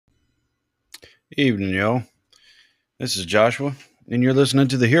Evening, y'all. This is Joshua, and you're listening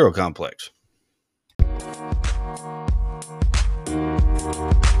to the Hero Complex.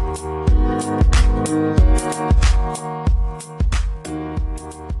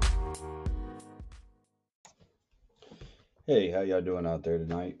 Hey, how y'all doing out there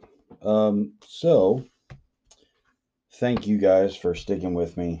tonight? So thank you guys for sticking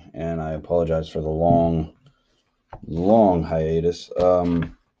with me, and I apologize for the long hiatus.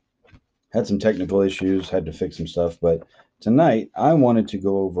 Had some technical issues, had to fix some stuff, but tonight I wanted to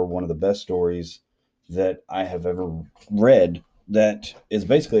go over one of the best stories that I have ever read that is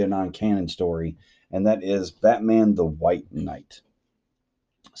basically a non-canon story, and that is Batman the White Knight.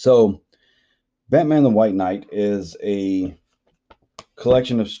 So, Batman the White Knight is a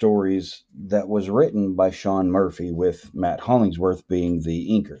collection of stories that was written by Sean Murphy, with Matt Hollingsworth being the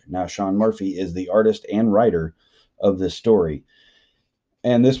inker. Now, Sean Murphy is the artist and writer of this story.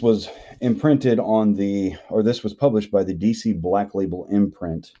 And this was this was published by the DC Black Label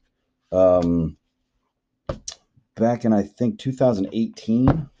imprint back in, I think,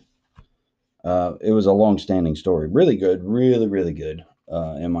 2018. It was a long-standing story. Really good, really good,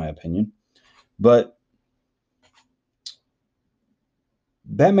 in my opinion. But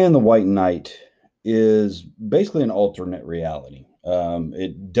Batman the White Knight is basically an alternate reality.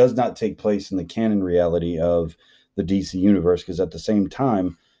 It does not take place in the canon reality of the DC universe, because at the same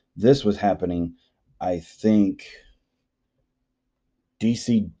time this was happening, I think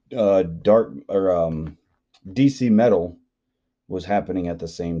DC Dark or DC Metal was happening at the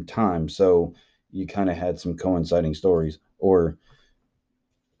same time. So you kind of had some coinciding stories, or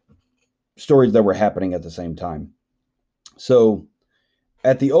stories that were happening at the same time. So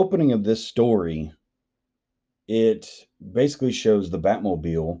at the opening of this story, it basically shows the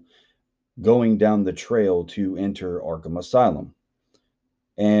Batmobile going down the trail to enter Arkham Asylum.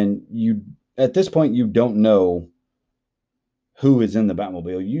 And at this point, you don't know who is in the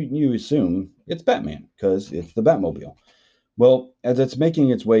Batmobile. You assume it's Batman because it's the Batmobile. Well, as it's making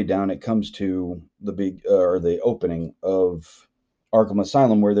its way down, it comes to the opening of Arkham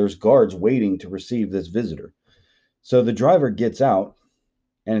Asylum, where there's guards waiting to receive this visitor. So the driver gets out,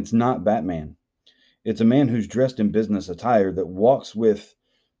 and it's not Batman. It's a man who's dressed in business attire that walks with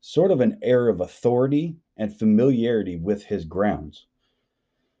sort of an air of authority and familiarity with his grounds.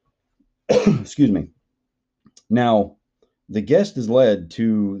 Excuse me. Now, the guest is led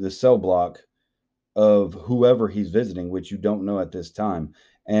to the cell block of whoever he's visiting, which you don't know at this time,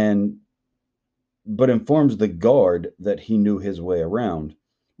 but informs the guard that he knew his way around,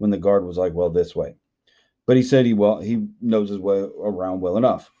 when the guard was like, well, this way. But he said he knows his way around well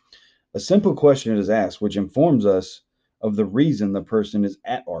enough. A simple question is asked, which informs us of the reason the person is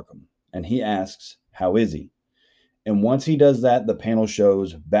at Arkham. And he asks, how is he? And once he does that, the panel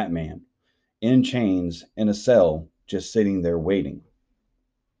shows Batman in chains in a cell, just sitting there waiting.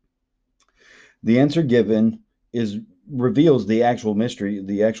 The answer given reveals the actual mystery,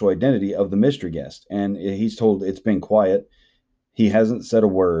 the actual identity of the mystery guest. And he's told it's been quiet. He hasn't said a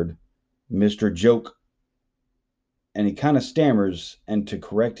word. Mr. Joke. And he kind of stammers, and to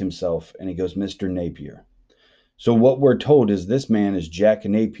correct himself, and he goes, Mr. Napier. So what we're told is this man is Jack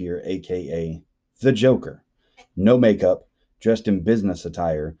Napier, aka the Joker. No makeup, dressed in business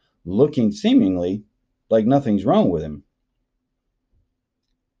attire, looking seemingly like nothing's wrong with him.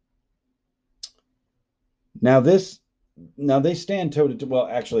 Now they stand toe to toe. Well,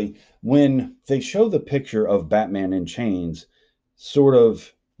 actually, when they show the picture of Batman in chains, sort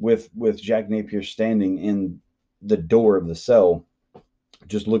of with Jack Napier standing in the door of the cell,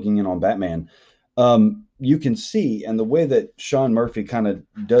 just looking in on Batman, you can see, and the way that Sean Murphy kind of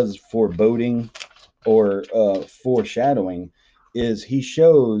does foreboding or foreshadowing is he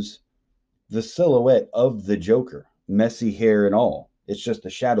shows the silhouette of the Joker, messy hair and all. It's just the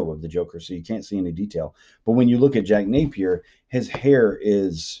shadow of the Joker, so you can't see any detail. But when you look at Jack Napier, his hair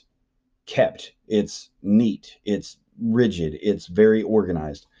is kept. It's neat. It's rigid. It's very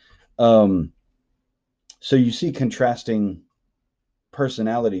organized. So you see contrasting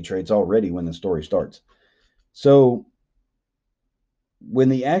personality traits already when the story starts. So when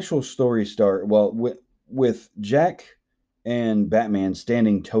the actual story with Jack and Batman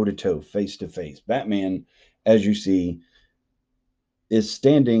standing toe to toe, face to face, Batman, as you see, is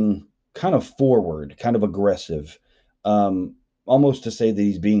standing kind of forward, kind of aggressive, almost to say that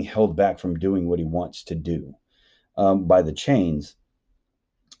he's being held back from doing what he wants to do by the chains.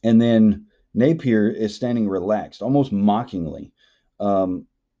 And then Napier is standing relaxed, almost mockingly,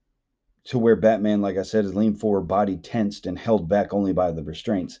 to where Batman, like I said, is leaned forward, body tensed and held back only by the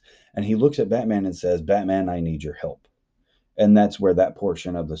restraints. And he looks at Batman and says, Batman, I need your help. And that's where that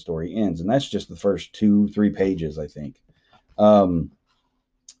portion of the story ends. And that's just the first 2-3 pages, I think.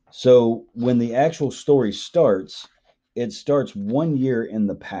 So when the actual story starts, it starts 1 year in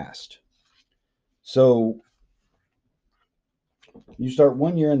the past. So you start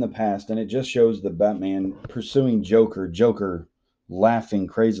 1 year in the past, and it just shows the Batman pursuing Joker laughing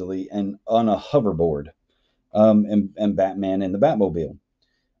crazily and on a hoverboard, and Batman in the Batmobile.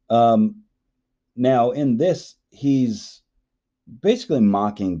 Um, Now, in this, he's basically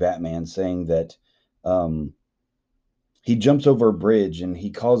mocking Batman, saying that um, he jumps over a bridge and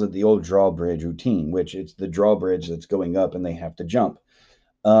he calls it the old drawbridge routine, which it's the drawbridge that's going up and they have to jump.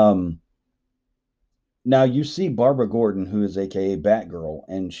 Um, Now, you see Barbara Gordon, who is AKA Batgirl,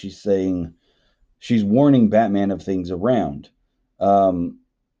 and she's warning Batman of things around, um,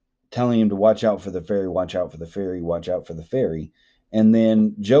 telling him to watch out for the fairy, watch out for the fairy, watch out for the fairy. And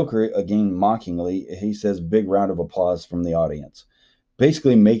then Joker, again mockingly, he says, big round of applause from the audience,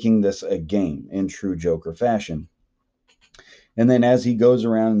 basically making this a game in true Joker fashion. And then as he goes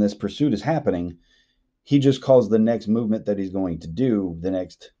around and this pursuit is happening, he just calls the next movement that he's going to do the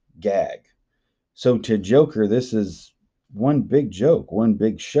next gag. So to Joker, this is one big joke, one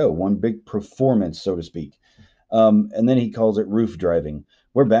big show, one big performance, so to speak. And then he calls it roof driving,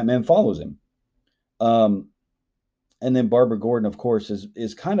 where Batman follows him. Um, and then Barbara Gordon, of course,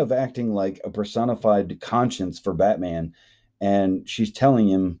 is kind of acting like a personified conscience for Batman, and she's telling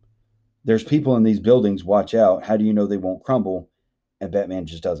him, "There's people in these buildings. Watch out. How do you know they won't crumble?" And Batman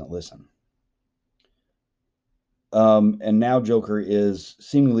just doesn't listen. And now Joker is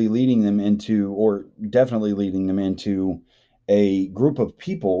seemingly leading them into, or definitely leading them into, a group of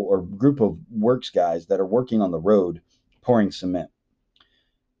people or group of works guys that are working on the road pouring cement.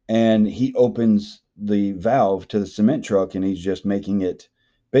 And he opens the valve to the cement truck and he's just making it,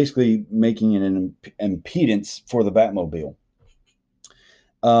 basically making it an impedance for the Batmobile.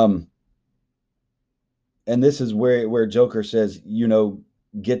 Um, and this is where Joker says,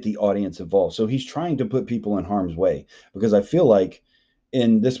 get the audience involved. So he's trying to put people in harm's way, because I feel like,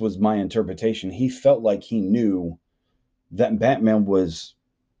 and this was my interpretation, he felt like he knew that Batman was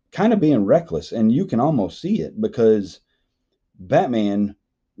kind of being reckless, and you can almost see it because Batman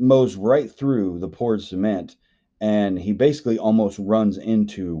mows right through the poured cement, and he basically almost runs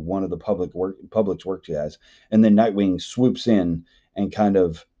into one of the public's work guys, and then Nightwing swoops in and kind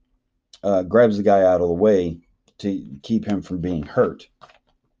of grabs the guy out of the way to keep him from being hurt.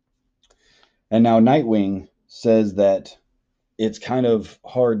 And now Nightwing says that it's kind of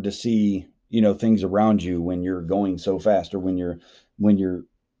hard to see, things around you when you're going so fast, or when your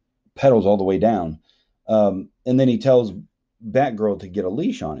pedals all the way down. And then he tells Batgirl to get a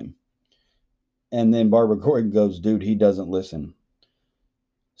leash on him. And then Barbara Gordon goes, "Dude, he doesn't listen."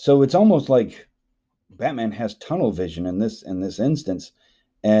 So it's almost like Batman has tunnel vision in this instance,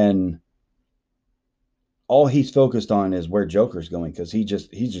 and all he's focused on is where Joker's going, because he's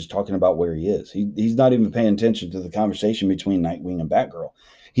just talking about where he is. He's not even paying attention to the conversation between Nightwing and Batgirl.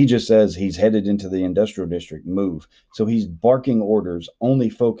 He just says he's headed into the industrial district. Move. So he's barking orders, only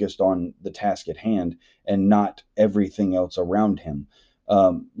focused on the task at hand and not everything else around him,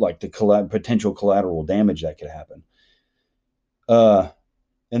 like the potential collateral damage that could happen. Uh,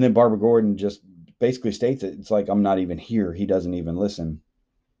 and then Barbara Gordon just basically states it. It's like, I'm not even here. He doesn't even listen.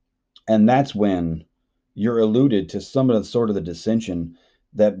 And that's when you're alluded to some of the sort of the dissension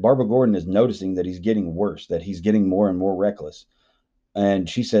that Barbara Gordon is noticing, that he's getting worse, that he's getting more and more reckless. And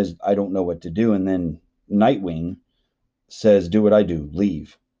she says, "I don't know what to do." And then Nightwing says, "Do what I do,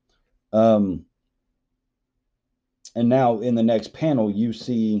 leave." Um, and now in the next panel, you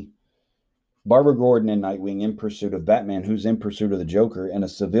see Barbara Gordon and Nightwing in pursuit of Batman, who's in pursuit of the Joker, and a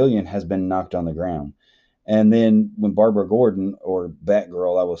civilian has been knocked on the ground. And then when Barbara Gordon, or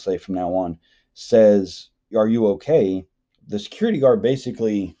Batgirl, I will say from now on, says, "Are you okay?" the security guard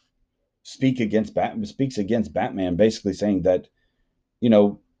basically speaks against Batman, basically saying that, you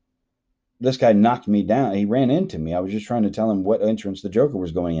know, this guy knocked me down. He ran into me. I was just trying to tell him what entrance the Joker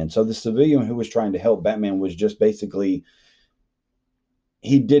was going in. So the civilian who was trying to help Batman was just basically,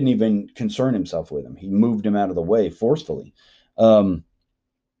 he didn't even concern himself with him. He moved him out of the way forcefully. Um,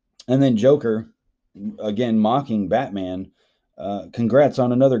 and then Joker, again mocking Batman, "Congrats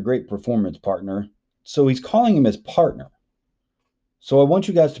on another great performance, partner." So he's calling him his partner. So I want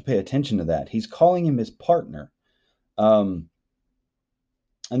you guys to pay attention to that. He's calling him his partner. Um,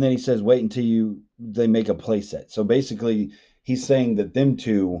 and then he says, "Wait until they make a playset." So basically, he's saying that them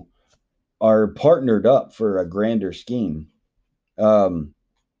two are partnered up for a grander scheme. Um,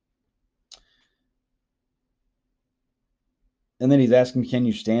 And then he's asking, can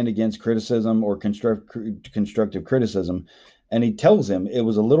you stand against criticism or constructive criticism? And he tells him it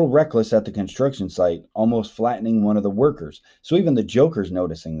was a little reckless at the construction site, almost flattening one of the workers. So even the Joker's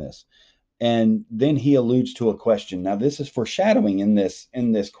noticing this. And then he alludes to a question. Now this is foreshadowing in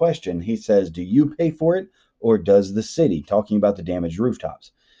this question. He says, do you pay for it or does the city? Talking about the damaged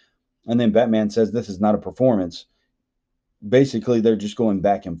rooftops. And then Batman says this is not a performance. Basically, they're just going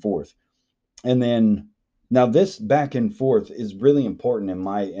back and forth. And then now this back and forth is really important in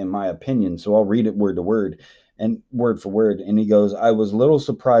my opinion. So I'll read it word to word and word for word. And he goes, I was a little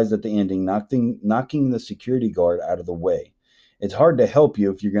surprised at the ending, knocking the security guard out of the way. It's hard to help you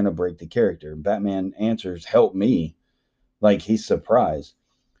if you're going to break the character. Batman answers, help me, like he's surprised.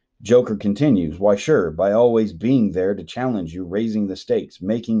 Joker continues, why sure, by always being there to challenge you, raising the stakes,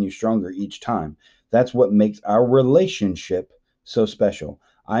 making you stronger each time. That's what makes our relationship so special.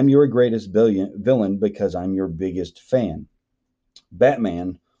 I'm your greatest villain because I'm your biggest fan.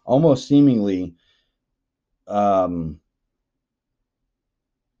 Batman, almost seemingly um,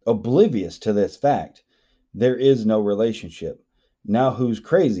 oblivious to this fact, there is no relationship. Now who's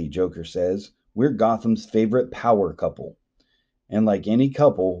crazy? Joker says. We're Gotham's favorite power couple. And like any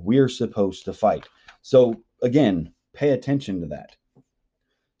couple, we're supposed to fight. So again, pay attention to that.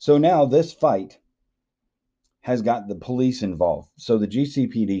 So now this fight has got the police involved. So the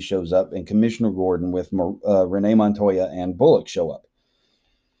GCPD shows up, and Commissioner Gordon with Renee Montoya and Bullock show up.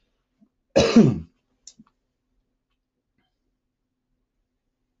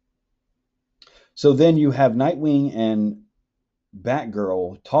 So then you have Nightwing and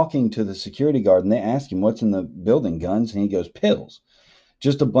Batgirl talking to the security guard, and they ask him what's in the building, guns, and he goes, pills.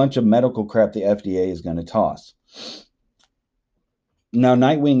 Just a bunch of medical crap the FDA is going to toss. Now,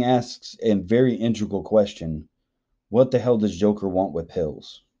 Nightwing asks a very integral question. What the hell does Joker want with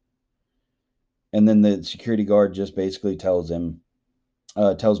pills? And then the security guard just basically tells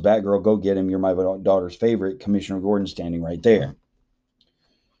Batgirl, go get him. You're my daughter's favorite. Commissioner Gordon standing right there.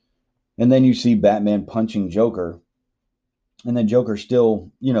 And then you see Batman punching Joker. And then Joker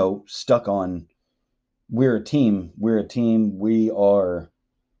still, stuck on, we're a team. We're a team. We are,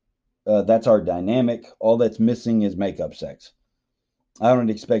 that's our dynamic. All that's missing is makeup sex. I don't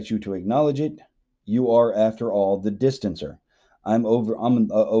expect you to acknowledge it. You are, after all, the distancer. I'm an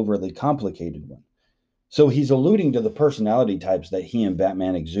overly complicated one. So he's alluding to the personality types that he and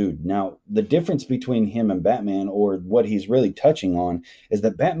Batman exude. Now, the difference between him and Batman, or what he's really touching on, is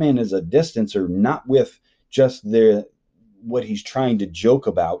that Batman is a distancer, not with just what he's trying to joke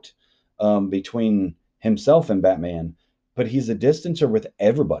about between himself and Batman, but he's a distancer with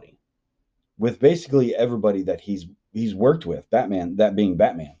everybody, with basically everybody that he's worked with. Batman, that being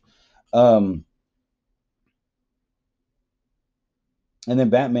Batman. Um, And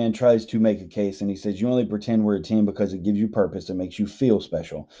then Batman tries to make a case and he says, you only pretend we're a team because it gives you purpose. It makes you feel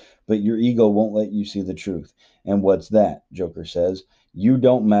special. But your ego won't let you see the truth. And what's that? Joker says. You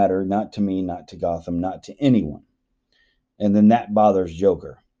don't matter, not to me, not to Gotham, not to anyone. And then that bothers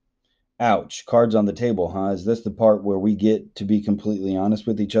Joker. Ouch. Cards on the table, huh? Is this the part where we get to be completely honest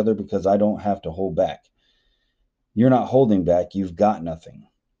with each other because I don't have to hold back? You're not holding back. You've got nothing.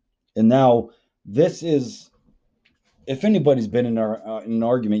 And now this is, if anybody's been in an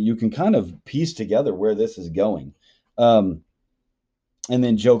argument, you can kind of piece together where this is going. Um, and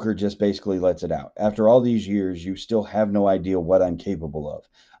then Joker just basically lets it out. After all these years, you still have no idea what I'm capable of.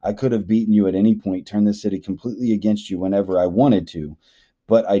 I could have beaten you at any point, turned the city completely against you whenever I wanted to,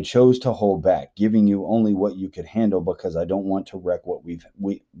 but I chose to hold back, giving you only what you could handle because I don't want to wreck what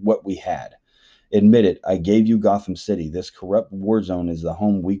we had. Admit it, I gave you Gotham City. This corrupt war zone is the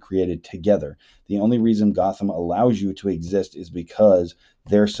home we created together. The only reason Gotham allows you to exist is because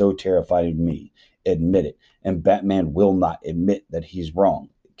they're so terrified of me. Admit it. And Batman will not admit that he's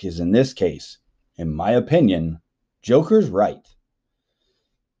wrong. Because in this case, in my opinion, Joker's right.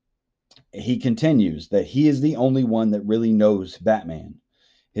 He continues that he is the only one that really knows Batman.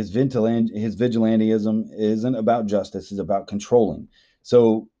 His vigilantism isn't about justice, it's about controlling.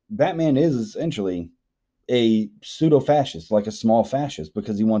 So Batman is essentially a pseudo fascist, like a small fascist,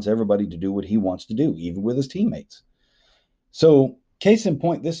 because he wants everybody to do what he wants to do, even with his teammates. So, case in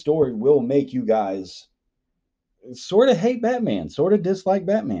point, this story will make you guys sort of hate Batman, sort of dislike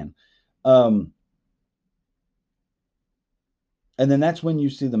Batman. Um, and then that's when you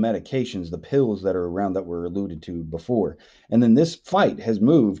see the medications, the pills that are around that were alluded to before. And then this fight has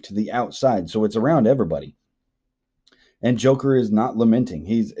moved to the outside, so it's around everybody. And Joker is not lamenting.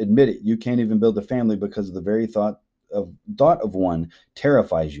 He's admitted you can't even build a family because of the very thought of one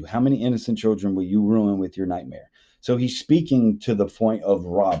terrifies you. How many innocent children will you ruin with your nightmare? So he's speaking to the point of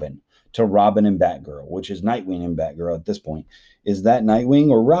Robin, to Robin and Batgirl, which is Nightwing and Batgirl at this point. Is that Nightwing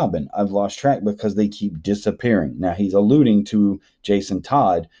or Robin? I've lost track because they keep disappearing. Now he's alluding to Jason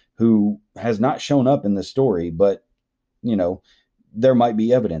Todd, who has not shown up in the story, but there might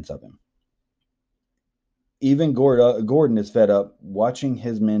be evidence of him. Even Gordon is fed up watching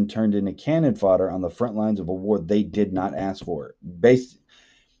his men turned into cannon fodder on the front lines of a war they did not ask for.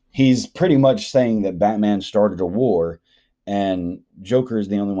 He's pretty much saying that Batman started a war and Joker is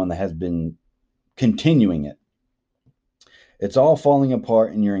the only one that has been continuing it. It's all falling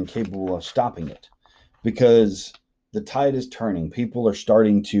apart and you're incapable of stopping it because the tide is turning. People are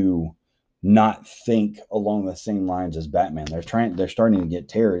starting to not think along the same lines as Batman. They're starting to get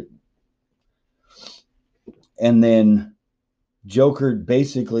tired. And then Joker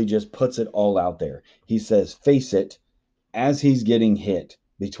basically just puts it all out there. He says, face it, as he's getting hit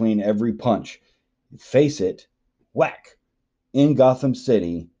between every punch. Face it, whack. In Gotham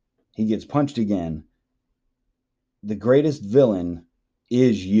City, he gets punched again. The greatest villain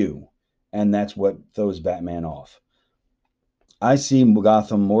is you. And that's what throws Batman off. I see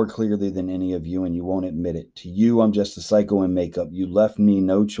Gotham more clearly than any of you, and you won't admit it. To you, I'm just a psycho in makeup. You left me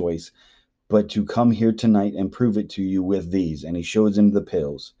no choice but to come here tonight and prove it to you with these. And he shows him the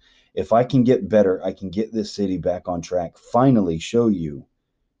pills. If I can get better, I can get this city back on track. Finally show you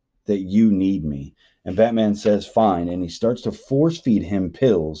that you need me. And Batman says, fine. And he starts to force feed him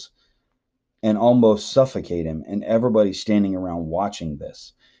pills and almost suffocate him. And everybody's standing around watching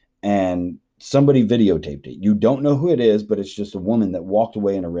this. And somebody videotaped it. You don't know who it is, but it's just a woman that walked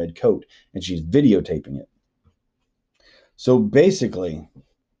away in a red coat and she's videotaping it. So basically,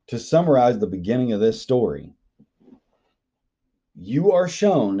 to summarize the beginning of this story, you are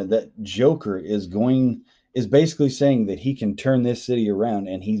shown that Joker is basically saying that he can turn this city around,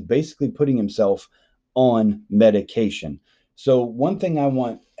 and he's basically putting himself on medication. So one thing I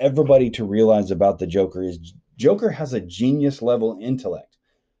want everybody to realize about the Joker is Joker has a genius level intellect.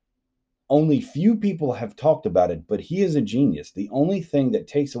 Only few people have talked about it, but he is a genius. The only thing that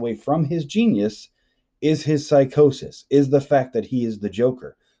takes away from his genius is his psychosis, is the fact that he is the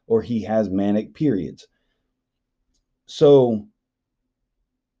Joker or he has manic periods. So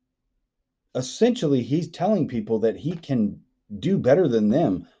essentially, he's telling people that he can do better than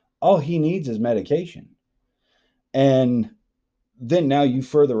them. All he needs is medication. And then now you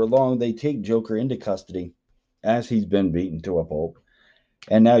further along, they take Joker into custody as he's been beaten to a pulp.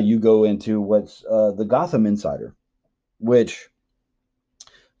 And now you go into what's the Gotham Insider, which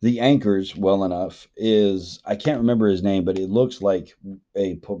the anchors well enough is, I can't remember his name, but it looks like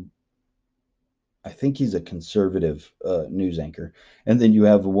I think he's a conservative news anchor. And then you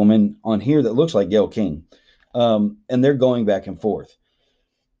have a woman on here that looks like Gayle King. And they're going back and forth,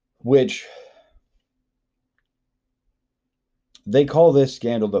 which they call this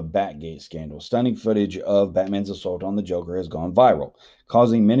scandal the Batgate scandal. Stunning footage of Batman's assault on the Joker has gone viral,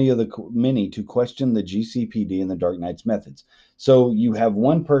 causing many to question the GCPD and the Dark Knight's methods. So you have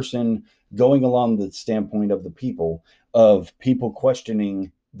one person going along the standpoint of the people, of people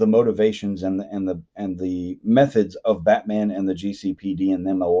questioning the motivations and the methods of Batman and the GCPD, and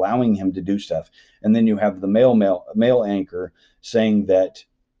them allowing him to do stuff. And then you have the male anchor saying that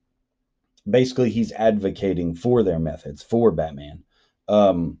basically he's advocating for their methods for Batman.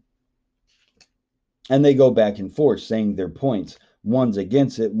 Um, and they go back and forth saying their points. One's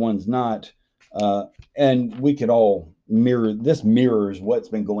against it, one's not. And we could all mirrors what's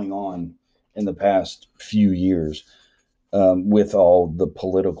been going on in the past few years with all the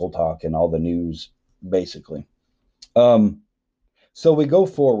political talk and all the news, basically. So we go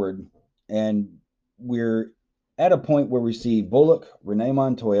forward, and we're at a point where we see Bullock, Renee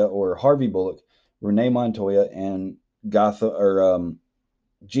Montoya, or Harvey Bullock, Renee Montoya, and GCPD's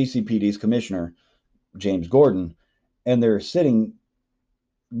commissioner James Gordon, and they're sitting,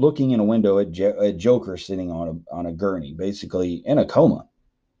 looking in a window at Joker sitting on a gurney, basically in a coma,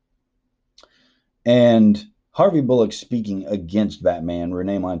 and Harvey Bullock speaking against Batman.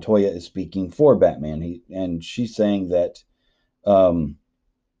 Renee Montoya is speaking for Batman. She's saying that.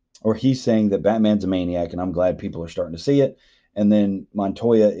 Or he's saying that Batman's a maniac, and I'm glad people are starting to see it. And then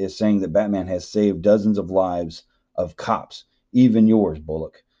Montoya is saying that Batman has saved dozens of lives of cops, even yours,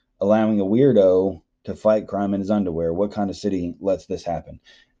 Bullock, allowing a weirdo to fight crime in his underwear. What kind of city lets this happen?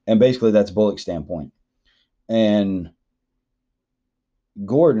 And basically, that's Bullock's standpoint. And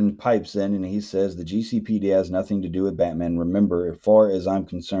Gordon pipes in and he says the GCPD has nothing to do with Batman. Remember, as far as I'm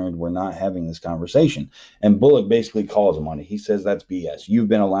concerned, we're not having this conversation. And Bullock basically calls him on it. He says that's BS. You've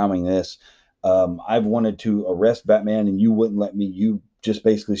been allowing this. I've wanted to arrest Batman and you wouldn't let me. You just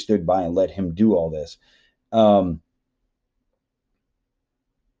basically stood by and let him do all this.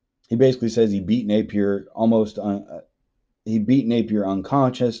 He basically says he beat Napier he beat Napier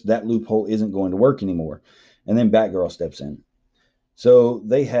unconscious. That loophole isn't going to work anymore. And then Batgirl steps in. So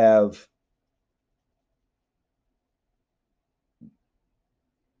they have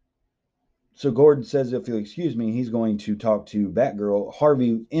so Gordon says, if you'll excuse me, he's going to talk to Batgirl.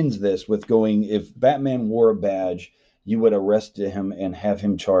 Harvey ends this with going, if Batman wore a badge, you would arrest him and have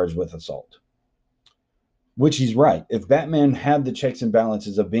him charged with assault. Which he's right. If Batman had the checks and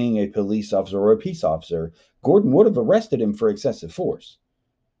balances of being a police officer or a peace officer, Gordon would have arrested him for excessive force.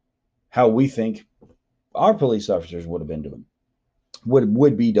 How we think our police officers would have been doing,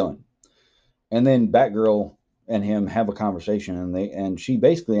 would be done. And then Batgirl and him have a conversation, and she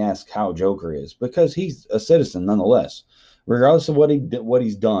basically asks how Joker is because he's a citizen nonetheless, regardless of what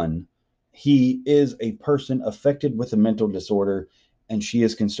he's done. He is a person affected with a mental disorder, and she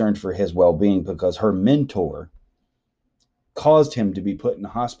is concerned for his well-being because her mentor caused him to be put in a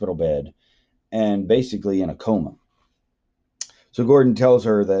hospital bed and basically in a coma. So Gordon tells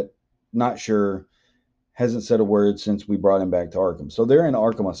her that not sure, hasn't said a word since we brought him back to Arkham. So they're in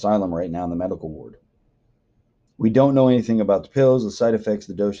Arkham Asylum right now in the medical ward. We don't know anything about the pills, the side effects,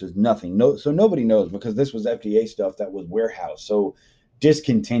 the doses, nothing. No, so nobody knows because this was FDA stuff that was warehoused, so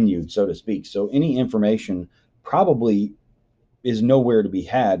discontinued, so to speak. So any information probably is nowhere to be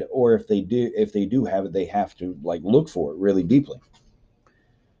had, or if they do have it, they have to like look for it really deeply.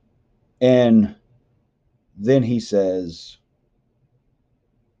 And then he says,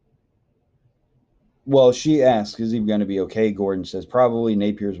 well, she asks, is he going to be okay? Gordon says, probably.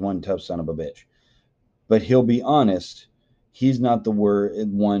 Napier's one tough son of a bitch. But he'll be honest, he's not the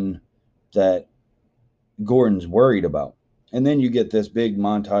one that Gordon's worried about. And then you get this big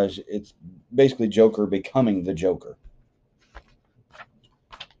montage. It's basically Joker becoming the Joker.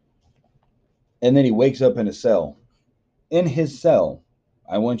 And then he wakes up in a cell. In his cell,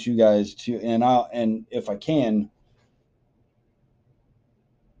 I want you guys to, and if I can,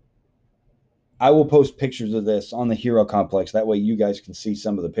 I will post pictures of this on the Hero Complex. That way you guys can see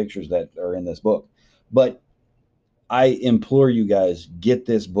some of the pictures that are in this book. But I implore you guys, get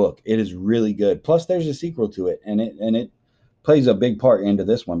this book. It is really good. Plus there's a sequel to it, and it plays a big part into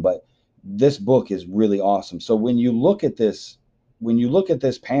this one, but this book is really awesome. So when you look at this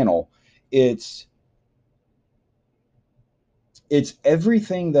panel, it's it's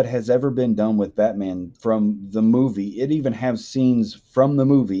everything that has ever been done with Batman from the movie. It even has scenes from the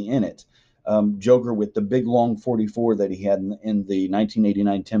movie in it. Joker with the big long 44 that he had in the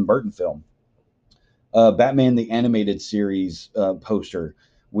 1989 Tim Burton film. Batman the animated series poster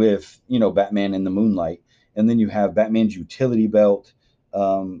with Batman in the moonlight, and then you have Batman's utility belt,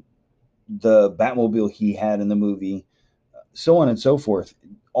 the Batmobile he had in the movie, so on and so forth.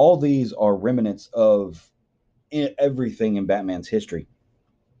 All these are remnants of everything in Batman's history.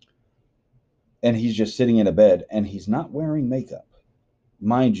 And he's just sitting in a bed and he's not wearing makeup.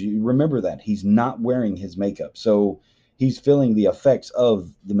 Mind you, remember that he's not wearing his makeup. So he's feeling the effects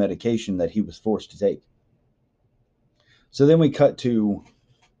of the medication that he was forced to take. So then we cut to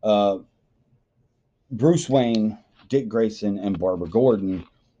uh, Bruce Wayne, Dick Grayson, and Barbara Gordon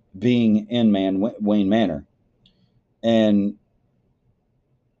being in Wayne Manor. And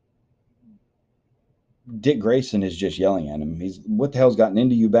Dick Grayson is just yelling at him. He's, what the hell's gotten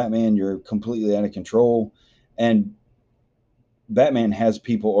into you, Batman? You're completely out of control. And Batman has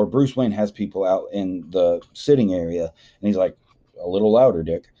people, or Bruce Wayne has people out in the sitting area, and he's like, a little louder,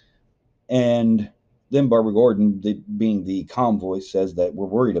 Dick. And then Barbara Gordon, being the calm voice, says that we're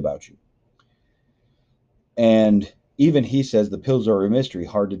worried about you. And even he says the pills are a mystery,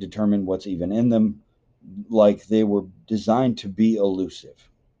 hard to determine what's even in them, like they were designed to be elusive.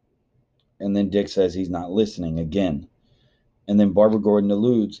 And then Dick says he's not listening again. And then Barbara Gordon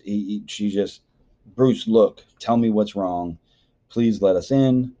alludes, she just, Bruce, look, tell me what's wrong. Please let us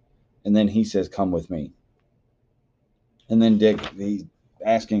in. And then he says, come with me. And then Dick, he's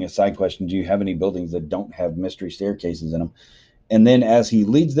asking a side question, do you have any buildings that don't have mystery staircases in them? And then as he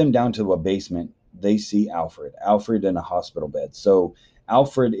leads them down to a basement, they see Alfred in a hospital bed. So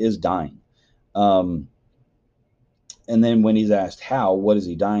Alfred is dying. Um, and then when he's asked how, what is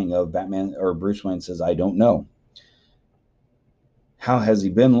he dying of? Batman or Bruce Wayne says, I don't know. How has he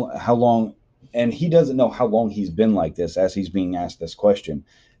been? How long? And he doesn't know how long he's been like this as he's being asked this question.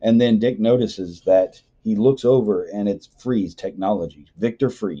 And then Dick notices that he looks over and it's Freeze technology, Victor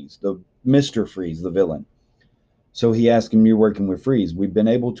Freeze, the Mr. Freeze, the villain. So he asks him, you're working with Freeze. We've been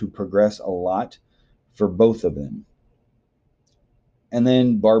able to progress a lot for both of them. And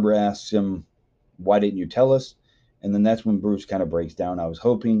then Barbara asks him, why didn't you tell us? And then that's when Bruce kind of breaks down. I was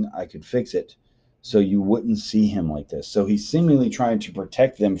hoping I could fix it, so you wouldn't see him like this. So he's seemingly trying to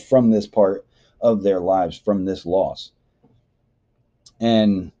protect them from this part of their lives, from this loss.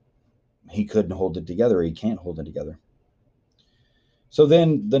 And he couldn't hold it together. He can't hold it together. So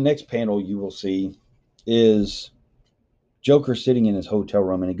then the next panel you will see is Joker sitting in his hotel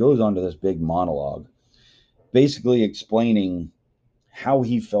room, and he goes on to this big monologue, basically explaining how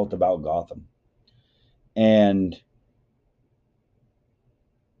he felt about Gotham. And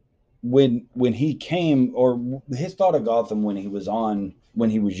when he came, or his thought of Gotham when he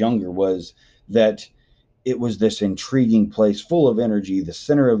was younger, was that it was this intriguing place full of energy, the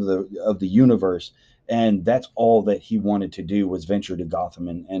center of the universe, and that's all that he wanted to do was venture to Gotham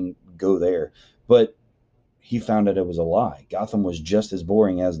and go there. But he found out it was a lie. Gotham was just as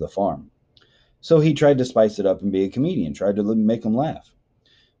boring as the farm. So he tried to spice it up and be a comedian, tried to make them laugh.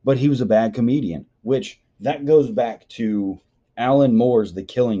 But he was a bad comedian, which that goes back to Alan Moore's The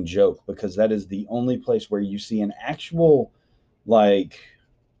Killing Joke, because that is the only place where you see an like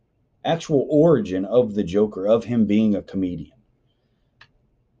actual origin of the Joker, of him being a comedian.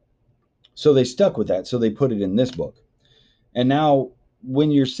 So they stuck with that. So they put it in this book. And now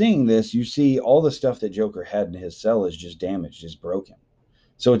when you're seeing this, you see all the stuff that Joker had in his cell is just damaged, is broken.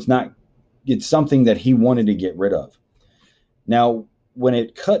 So it's something that he wanted to get rid of. Now, when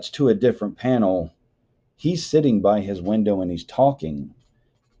it cuts to a different panel, he's sitting by his window and he's talking,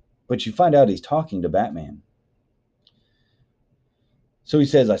 but you find out he's talking to Batman. So he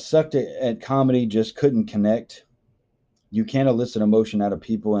says, I sucked at comedy, just couldn't connect. You can't elicit emotion out of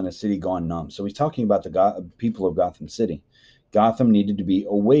people in a city gone numb. So he's talking about the people of Gotham City. Gotham needed to be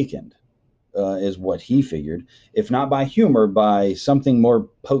awakened, is what he figured, if not by humor, by something more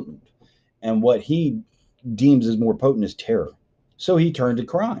potent. And what he deems as more potent is terror. So he turned to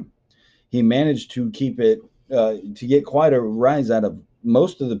crime. He managed to keep it, to get quite a rise out of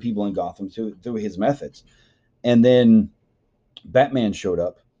most of the people in Gotham through his methods. And then Batman showed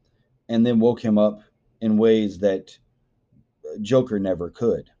up and then woke him up in ways that Joker never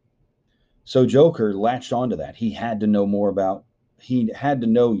could. So Joker latched onto that. He had to know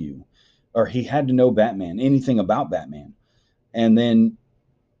you, or he had to know Batman, anything about Batman. And then,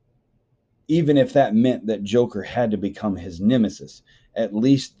 even if that meant that Joker had to become his nemesis, at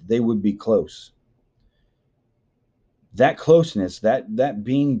least they would be close. That closeness, that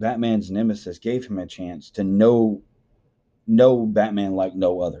being Batman's nemesis, gave him a chance to know Batman like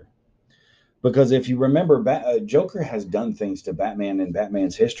no other. Because if you remember, Joker has done things to Batman in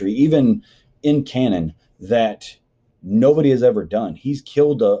Batman's history, even in canon, that nobody has ever done. He's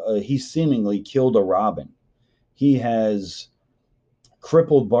seemingly killed a Robin. He has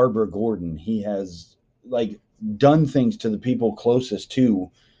crippled Barbara Gordon. He has like done things to the people closest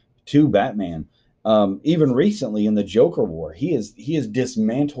to Batman. Even recently in the Joker War, he has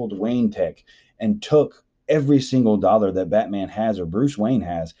dismantled Wayne Tech and took every single dollar that Batman has, or Bruce Wayne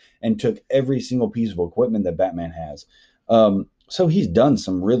has, and took every single piece of equipment that Batman has. So he's done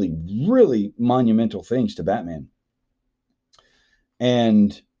some really, really monumental things to Batman.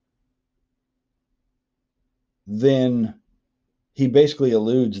 And then he basically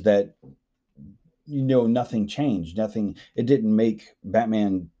alludes that, nothing changed. Nothing, it didn't make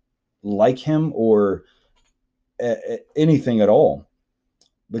Batman like him or anything at all,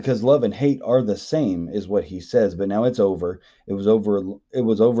 because love and hate are the same, is what he says. But now it's over. It was over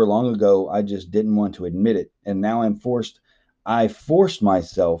long ago. I just didn't want to admit it, and now I forced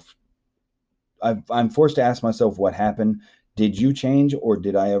myself. I'm forced to ask myself what happened. Did you change, or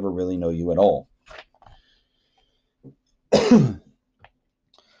did I ever really know you at all?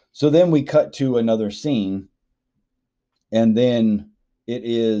 So then we cut to another scene, and then it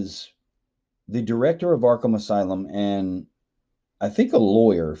is the director of Arkham Asylum and I think a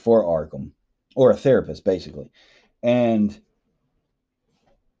lawyer for Arkham, or a therapist, basically. And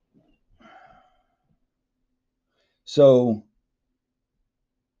so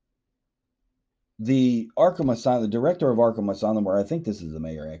the director of Arkham Asylum, or I think this is the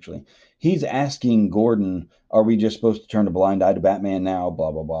mayor actually, he's asking Gordon, "Are we just supposed to turn a blind eye to Batman now?"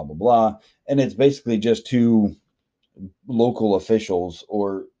 Blah blah blah blah blah. And it's basically just two local officials,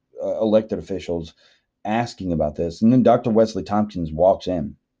 or elected officials, asking about this. And then Dr. Wesley Tompkins walks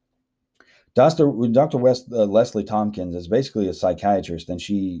in. Dr. Leslie Tompkins is basically a psychiatrist, and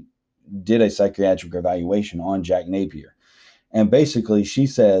she did a psychiatric evaluation on Jack Napier. And basically, she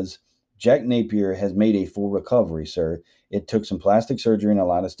says, Jack Napier has made a full recovery, sir. It took some plastic surgery and a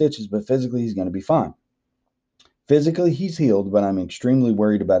lot of stitches, but physically, he's going to be fine. Physically, he's healed, but I'm extremely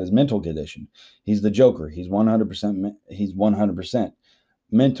worried about his mental condition. He's the Joker. He's 100%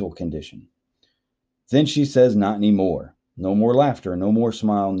 mental condition. Then she says, not anymore. No more laughter, no more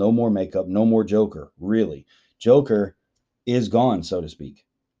smile, no more makeup, no more Joker. Really. Joker is gone, so to speak.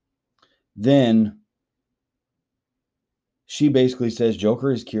 Then she basically says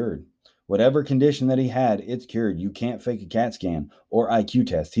Joker is cured. Whatever condition that he had, it's cured. You can't fake a CAT scan or IQ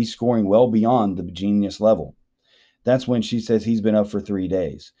test. He's scoring well beyond the genius level. That's when she says he's been up for 3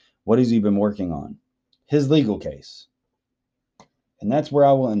 days. What has he been working on? His legal case. And that's where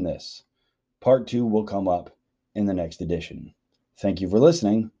I will end this. Part 2 will come up in the next edition. Thank you for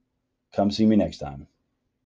listening. Come see me next time.